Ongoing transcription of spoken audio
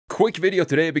Quick video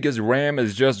today because Ram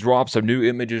has just dropped some new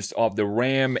images of the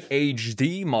Ram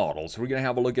HD models. We're gonna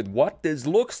have a look at what this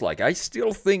looks like. I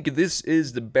still think this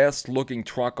is the best looking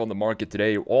truck on the market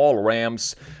today. All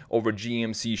Rams over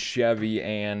GMC, Chevy,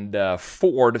 and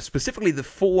Ford. Specifically the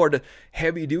Ford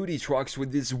heavy duty trucks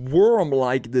with this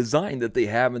worm-like design that they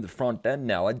have in the front end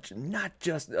now. I'm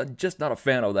just not a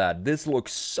fan of that. This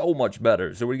looks so much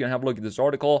better. So we're gonna have a look at this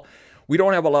article. We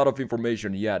don't have a lot of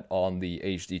information yet on the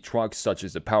HD trucks, such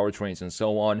as the powertrains and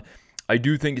so on. I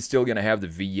do think it's still going to have the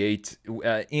V8.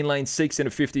 Inline 6 in the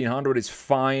 1500 is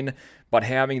fine, but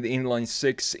having the inline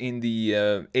 6 in the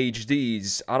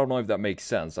HDs, I don't know if that makes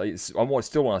sense. I still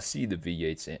want to see the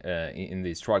V8s in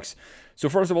these trucks. So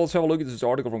first of all, let's have a look at this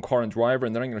article from Car and Driver,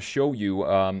 and then I'm going to show you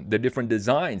the different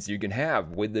designs you can have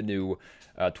with the new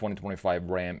 2025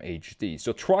 Ram HD.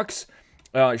 So trucks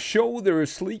show their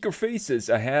sleeker faces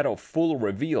ahead of full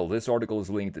reveal. This article is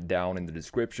linked down in the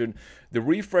description. The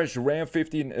refreshed Ram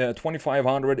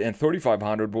 2500 and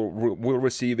 3500 will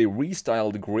receive a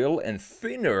restyled grille and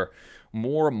thinner,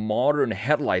 more modern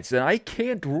headlights. And I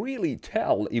can't really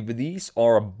tell if these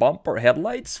are bumper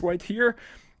headlights right here.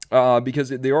 Because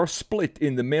they are split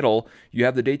in the middle. You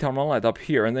have the daytime run light up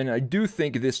here, and then I do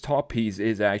think this top piece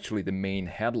is actually the main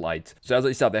headlight. So as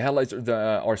I said, the headlights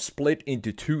are split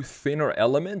into two thinner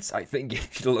elements. I think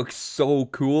it looks so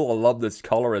cool. I love this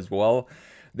color as well.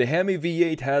 The Hemi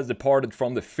V8 has departed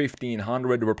from the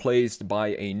 1500, replaced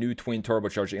by a new twin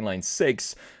turbocharged inline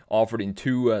 6, offered in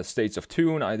two states of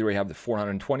tune. Either you have the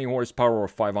 420 horsepower or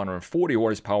 540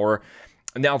 horsepower.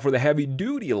 Now, for the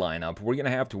heavy-duty lineup, we're going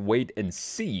to have to wait and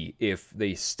see if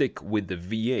they stick with the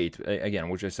V8, again,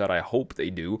 which I said I hope they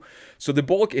do. So the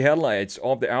bulky headlights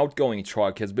of the outgoing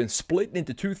truck has been split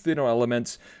into two thinner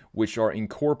elements, which are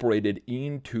incorporated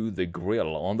into the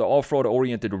grille. On the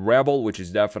off-road-oriented Rebel, which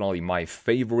is definitely my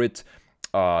favorite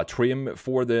trim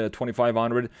for the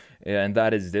 2500, and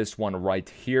that is this one right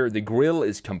here. The grille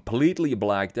is completely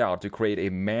blacked out to create a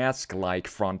mask-like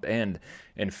front end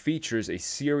and features a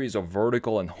series of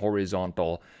vertical and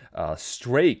horizontal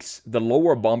strakes. The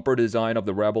lower bumper design of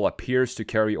the Rebel appears to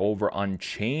carry over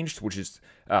unchanged, which is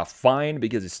fine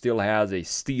because it still has a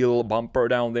steel bumper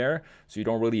down there, so you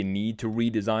don't really need to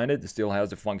redesign it. It still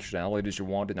has the functionalities you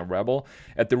want in a Rebel.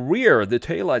 At the rear, the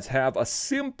taillights have a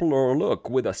simpler look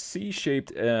with a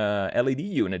C-shaped LED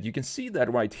unit. You can see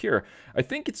that right here. I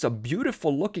think it's a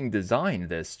beautiful looking design,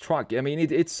 this truck. I mean,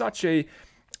 it's such a...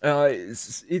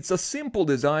 it's a simple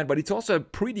design, but it's also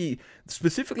pretty,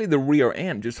 specifically the rear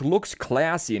end, just looks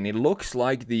classy, and it looks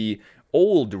like the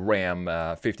old Ram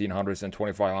 1500s and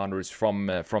 2500s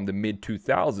from the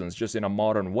mid-2000s, just in a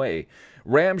modern way.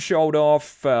 Ram showed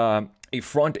off a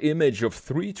front image of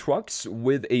three trucks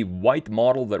with a white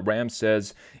model that Ram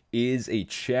says is a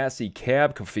chassis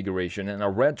cab configuration and a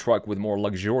red truck with more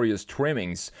luxurious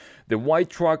trimmings. The white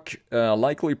truck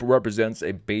likely represents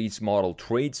a base model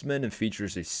tradesman and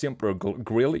features a simpler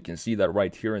grille. You can see that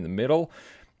right here in the middle.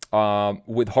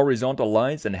 With horizontal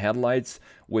lines and headlights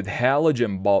with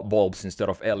halogen bulbs instead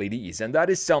of LEDs. And that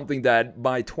is something that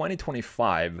by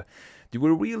 2025, do we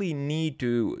really need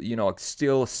to,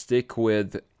 still stick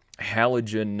with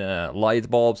halogen light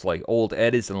bulbs like old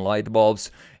Edison light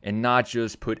bulbs and not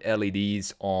just put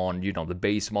LEDs on the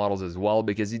base models as well,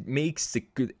 because it makes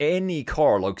any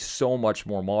car look so much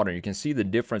more modern. You can see the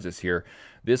differences here.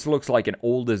 This looks like an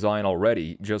old design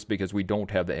already just because we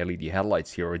don't have the LED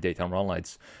headlights here or daytime run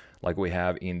lights like we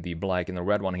have in the black and the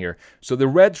red one here. So the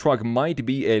red truck might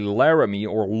be a Laramie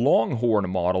or Longhorn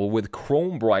model with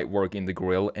chrome bright work in the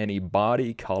grille and a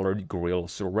body-colored grille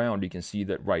surround. You can see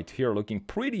that right here, looking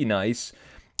pretty nice.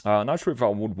 Not sure if I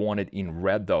would want it in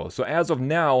red though. So as of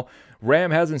now, Ram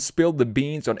hasn't spilled the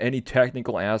beans on any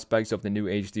technical aspects of the new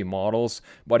HD models,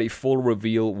 but a full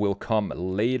reveal will come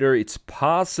later. It's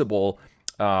possible,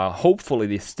 hopefully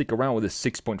they stick around with a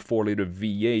 6.4-liter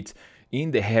V8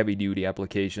 in the heavy-duty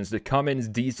applications. The Cummins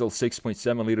diesel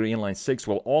 6.7-liter inline 6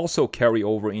 will also carry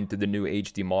over into the new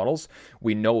HD models.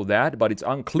 We know that, but it's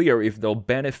unclear if they'll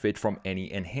benefit from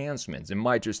any enhancements. It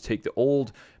might just take the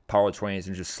old powertrains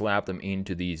and just slap them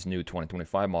into these new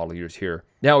 2025 model years here.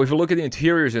 Now, if you look at the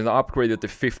interiors and the upgrade that the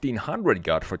 1500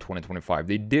 got for 2025,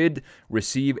 they did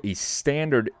receive a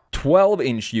standard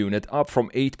 12-inch unit up from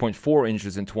 8.4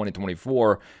 inches in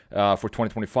 2024 for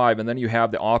 2025, and then you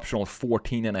have the optional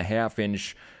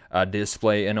 14.5-inch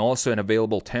display and also an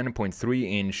available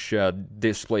 10.3-inch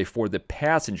display for the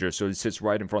passenger, so it sits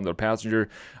right in front of the passenger.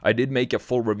 I did make a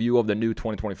full review of the new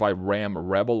 2025 Ram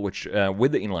Rebel, which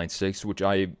with the inline 6, which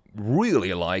I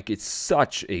really like. It's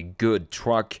such a good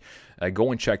truck.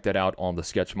 Go and check that out on the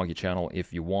Sketch Monkey channel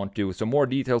if you want to. So more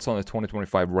details on the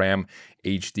 2025 Ram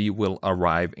HD will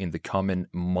arrive in the coming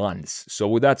months. So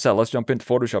with that said, let's jump into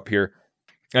Photoshop here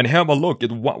and have a look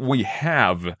at what we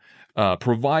have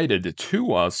provided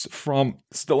to us from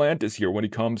Stellantis here when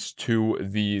it comes to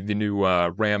the new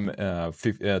Ram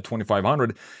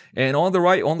 2500. And on the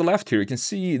right, on the left here, you can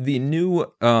see the new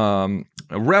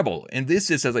Rebel. And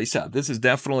this is, as I said, this is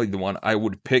definitely the one I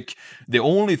would pick. The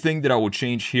only thing that I would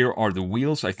change here are the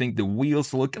wheels. I think the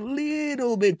wheels look a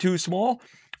little bit too small.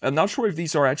 I'm not sure if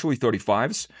these are actually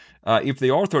 35s. If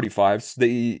they are 35s,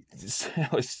 they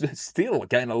still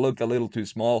kind of look a little too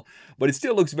small, but it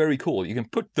still looks very cool. You can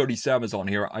put 37s on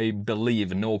here, I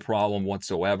believe, no problem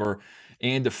whatsoever.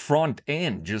 And the front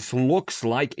end just looks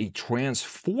like a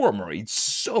transformer. It's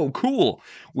so cool.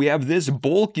 We have this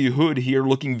bulky hood here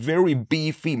looking very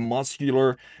beefy,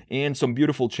 muscular, and some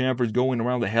beautiful chamfers going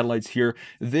around the headlights here.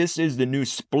 This is the new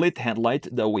split headlight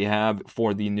that we have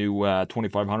for the new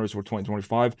 2500s for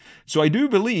 2025. So I do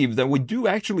believe that we do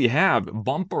actually have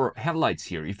bumper headlights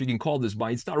here, if you can call this by.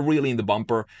 It's not really in the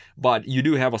bumper, but you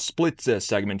do have a split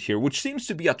segment here, which seems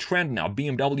to be a trend now.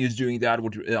 BMW is doing that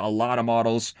with a lot of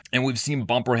models, and we've seen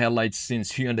bumper headlights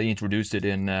since Hyundai introduced it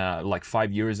in like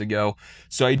 5 years ago.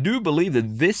 So I do believe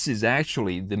that this is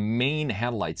actually the main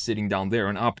headlight sitting down there,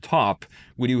 and up top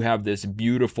we do have this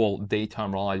beautiful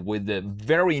daytime light with the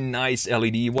very nice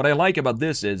LED. What I like about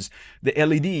this is the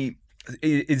LED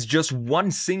is just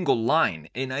one single line,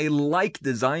 and I like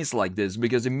designs like this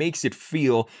because it makes it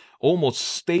feel almost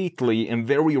stately and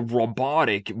very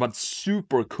robotic, but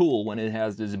super cool when it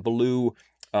has this blue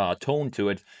tone to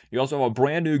it. You also have a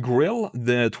brand new grille.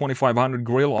 The 2500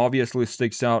 grille obviously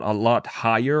sticks out a lot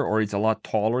higher, or it's a lot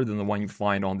taller than the one you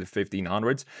find on the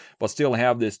 1500s, but still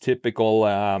have this typical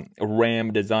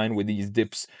Ram design with these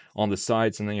dips on the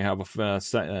sides, and then you have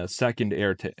a second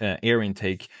air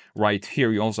intake right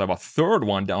here. You also have a third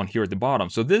one down here at the bottom.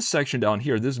 So this section down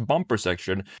here, this bumper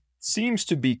section, seems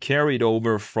to be carried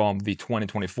over from the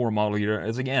 2024 model here.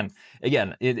 As again,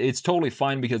 it's totally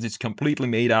fine because it's completely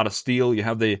made out of steel. You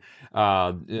have the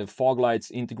fog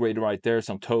lights integrated right there,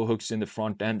 some tow hooks in the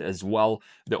front end as well.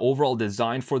 The overall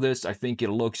design for this, I think it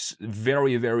looks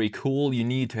very, very cool. You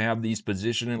need to have these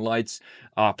positioning lights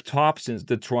up top since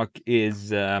the truck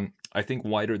is I think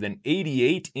wider than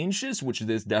 88 inches, which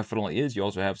this definitely is. You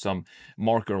also have some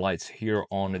marker lights here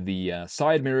on the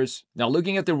side mirrors. Now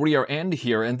looking at the rear end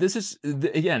here, and this is,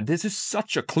 again, this is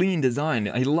such a clean design.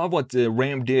 I love what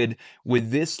Ram did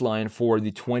with this line for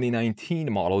the 2019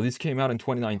 model. This came out in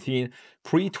 2019.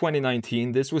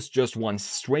 Pre-2019, this was just one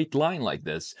straight line like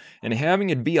this, and having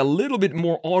it be a little bit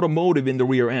more automotive in the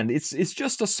rear end, it's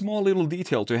just a small little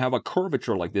detail to have a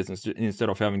curvature like this instead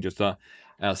of having just a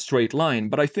straight line.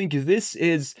 But I think this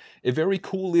is a very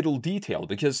cool little detail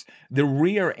because the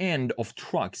rear end of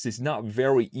trucks is not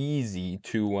very easy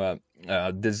to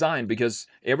design because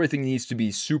everything needs to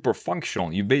be super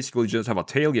functional. You basically just have a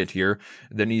tailgate here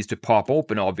that needs to pop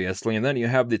open, obviously, and then you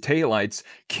have the taillights.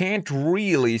 Can't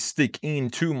really stick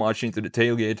in too much into the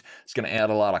tailgate. It's going to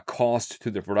add a lot of cost to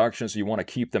the production, so you want to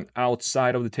keep them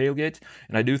outside of the tailgate.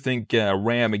 And I do think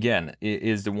Ram, again,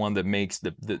 is the one that makes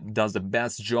does the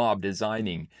best job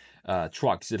designing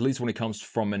trucks, at least when it comes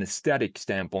from an aesthetic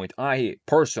standpoint. I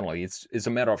personally, it's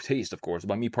a matter of taste, of course,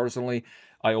 but me personally,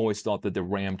 I always thought that the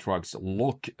Ram trucks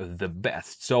look the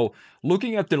best. So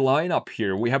looking at the lineup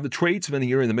here, we have the Tradesman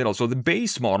here in the middle. So the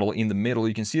base model in the middle,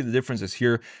 you can see the differences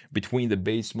here between the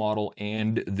base model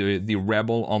and the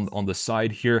Rebel on the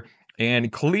side here.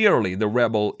 And clearly the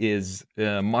Rebel is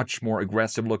much more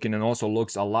aggressive looking and also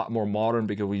looks a lot more modern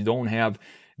because we don't have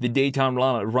the daytime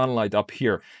run light up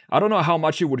here. I don't know how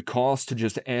much it would cost to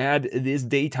just add this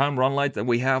daytime run light that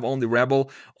we have on the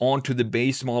Rebel onto the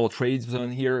base model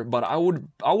Tradesman here, but I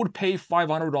would pay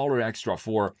 $500 extra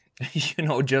for, you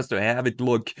know, just to have it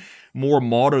look more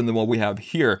modern than what we have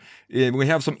here. We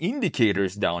have some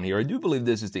indicators down here. I do believe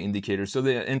this is the indicator. So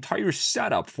the entire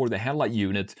setup for the headlight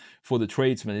unit for the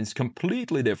Tradesman is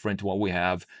completely different to what we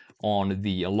have on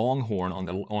the Longhorn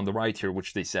on the right here,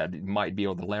 which they said it might be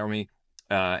on the Laramie.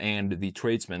 And the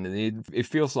Tradesman. It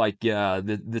feels like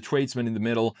the Tradesman in the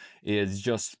middle is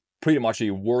just pretty much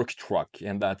a work truck,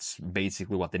 and that's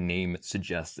basically what the name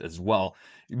suggests as well.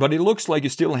 But it looks like you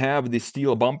still have the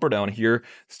steel bumper down here.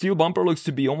 Steel bumper looks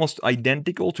to be almost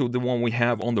identical to the one we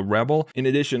have on the Rebel. In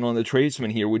addition, on the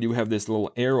Tradesman here, we do have this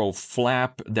little arrow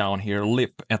flap down here,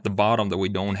 lip at the bottom that we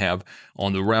don't have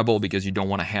on the Rebel because you don't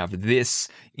want to have this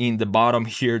in the bottom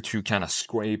here to kind of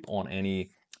scrape on any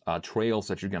trails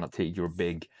that you're gonna take your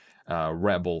big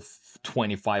Rebel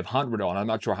 2500 on. I'm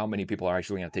not sure how many people are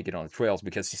actually gonna take it on the trails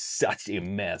because it's such a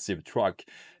massive truck.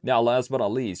 Now, last but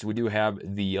not least, we do have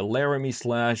the Laramie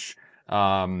slash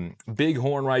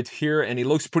Bighorn right here, and it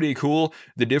looks pretty cool.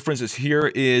 The differences here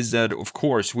is that, of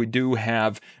course, we do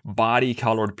have body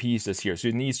colored pieces here, so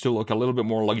it needs to look a little bit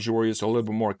more luxurious, a little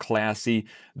bit more classy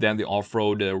than the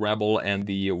off-road Rebel and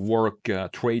the work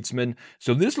Tradesman.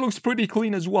 So this looks pretty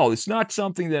clean as well. It's not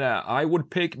something that I would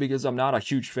pick because I'm not a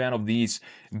huge fan of these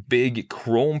big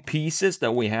chrome pieces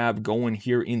that we have going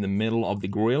here in the middle of the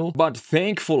grill, but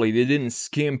thankfully they didn't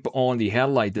skimp on the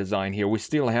headlight design here. We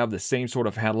still have the same sort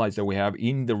of headlights that we have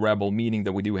in the Rebel, meaning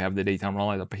that we do have the daytime running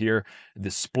light up here. The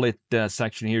split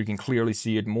section here, you can clearly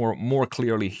see it more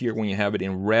clearly here when you have it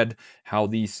in red, how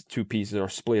these two pieces are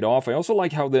split off. I also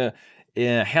like how the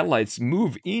headlights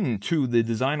move into the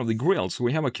design of the grill. So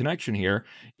we have a connection here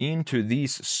into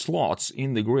these slots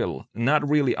in the grill. Not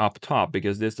really up top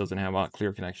because this doesn't have a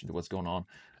clear connection to what's going on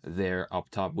there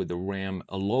up top with the Ram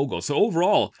logo. So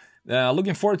overall,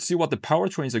 looking forward to see what the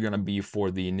powertrains are going to be for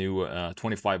the new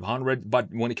 2500. But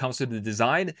when it comes to the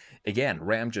design, again,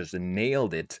 Ram just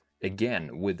nailed it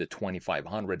again with the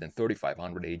 2500 and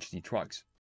 3500 HD trucks.